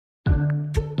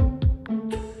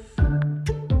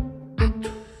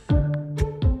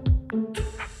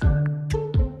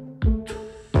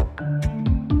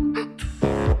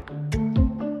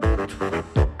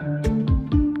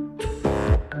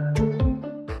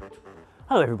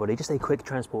Hello everybody, just a quick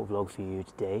transport vlog for you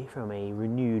today from a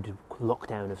renewed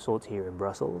lockdown of sorts here in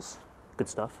Brussels. Good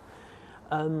stuff.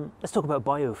 Let's talk about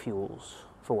biofuels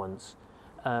for once,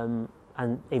 and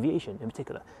aviation in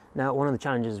particular. Now, one of the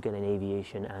challenges of getting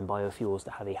aviation and biofuels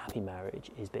to have a happy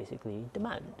marriage is basically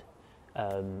demand.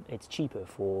 It's cheaper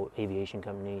for aviation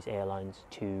companies, airlines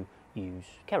to use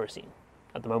kerosene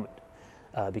at the moment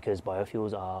because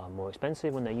biofuels are more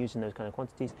expensive when they're used in those kind of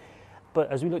quantities. But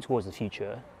as we look towards the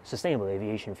future, sustainable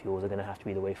aviation fuels are going to have to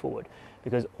be the way forward,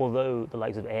 because although the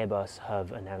likes of Airbus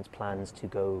have announced plans to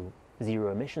go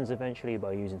zero emissions eventually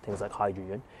by using things like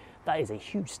hydrogen, that is a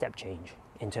huge step change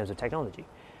in terms of technology.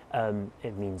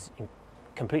 It means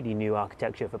completely new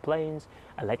architecture for planes.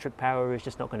 Electric power is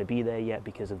just not going to be there yet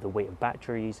because of the weight of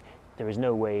batteries. There is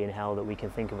no way in hell that we can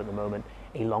think of at the moment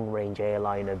a long-range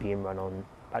airliner being run on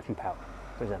battery power,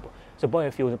 for example. So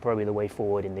biofuels are probably the way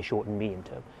forward in the short and medium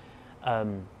term.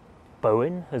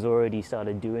 Boeing has already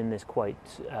started doing this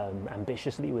quite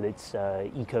ambitiously with its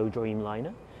Eco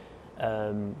Dreamliner.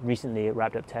 Recently it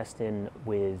wrapped up testing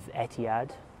with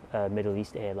Etihad, Middle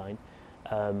East airline,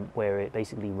 where it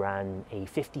basically ran a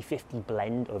 50-50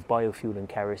 blend of biofuel and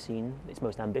kerosene. It's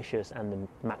most ambitious and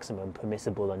the maximum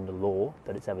permissible under law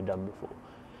that it's ever done before.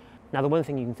 Now, the one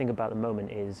thing you can think about at the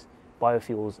moment is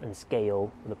biofuels and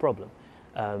scale are the problem.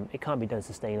 It can't be done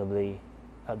sustainably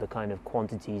at the kind of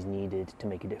quantities needed to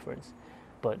make a difference.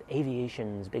 But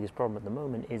aviation's biggest problem at the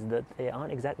moment is that there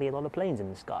aren't exactly a lot of planes in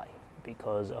the sky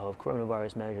because of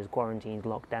coronavirus measures, quarantines,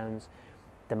 lockdowns.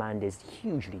 Demand is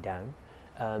hugely down,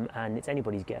 and it's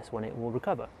anybody's guess when it will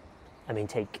recover. I mean,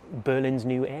 take Berlin's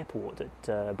new airport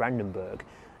at Brandenburg.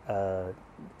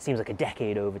 Seems like a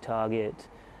decade over target.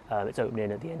 It's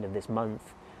opening at the end of this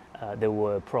month. There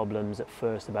were problems at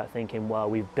first about thinking, well,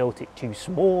 we've built it too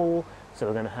small, so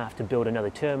we're going to have to build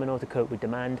another terminal to cope with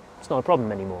demand. It's not a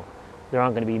problem anymore. There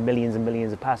aren't going to be millions and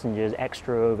millions of passengers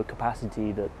extra over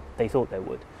capacity that they thought there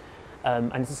would.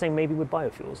 And it's the same maybe with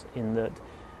biofuels, in that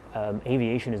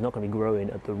aviation is not going to be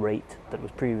growing at the rate that was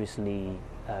previously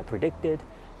predicted.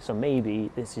 So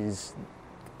maybe this is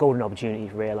a golden opportunity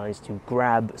for airlines to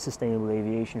grab sustainable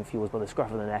aviation fuels by the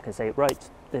scruff of the neck and say, right,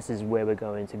 this is where we're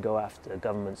going to go after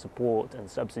government support and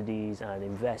subsidies and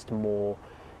invest more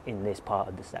in this part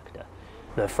of the sector.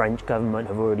 The French government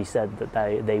have already said that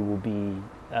they will be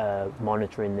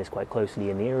monitoring this quite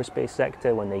closely in the aerospace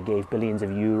sector when they gave billions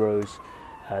of euros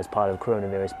as part of the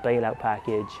coronavirus bailout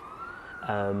package.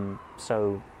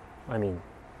 So, I mean,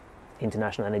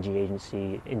 International Energy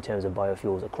Agency, in terms of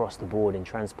biofuels across the board in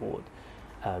transport,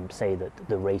 say that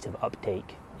the rate of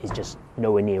uptake is just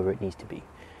nowhere near where it needs to be.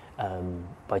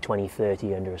 By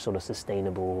 2030, under a sort of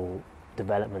sustainable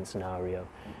development scenario,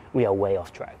 we are way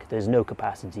off track. There's no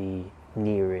capacity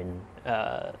nearing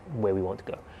where we want to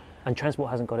go. And transport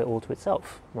hasn't got it all to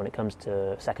itself when it comes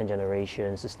to second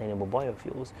generation sustainable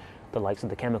biofuels. The likes of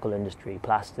the chemical industry,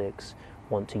 plastics,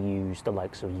 want to use the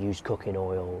likes of used cooking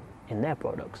oil in their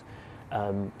products.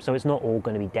 So it's not all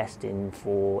going to be destined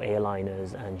for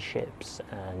airliners and ships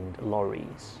and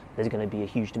lorries. There's going to be a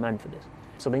huge demand for this.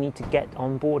 So they need to get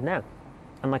on board now.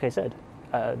 And like I said,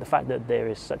 the fact that there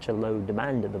is such a low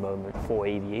demand at the moment for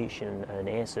aviation and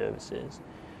air services,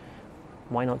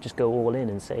 why not just go all in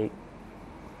and say,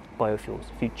 biofuels,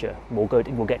 future. We'll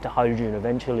get to hydrogen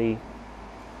eventually.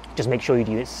 Just make sure you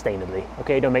do it sustainably.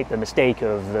 Okay, don't make the mistake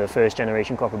of the first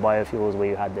generation crop of biofuels where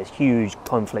you had this huge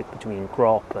conflict between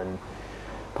crop and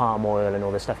palm oil and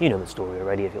all this stuff. You know the story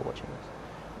already if you're watching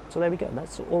this. So there we go.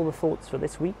 That's all the thoughts for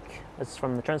this week. That's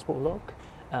from the transport vlog.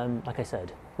 Like I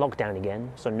said, lockdown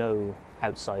again, so no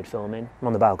outside filming. I'm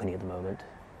on the balcony at the moment.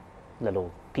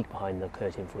 Little peek behind the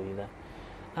curtain for you there.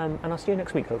 And I'll see you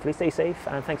next week, hopefully. Stay safe,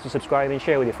 and thanks for subscribing.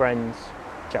 Share with your friends.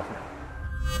 Ciao for now.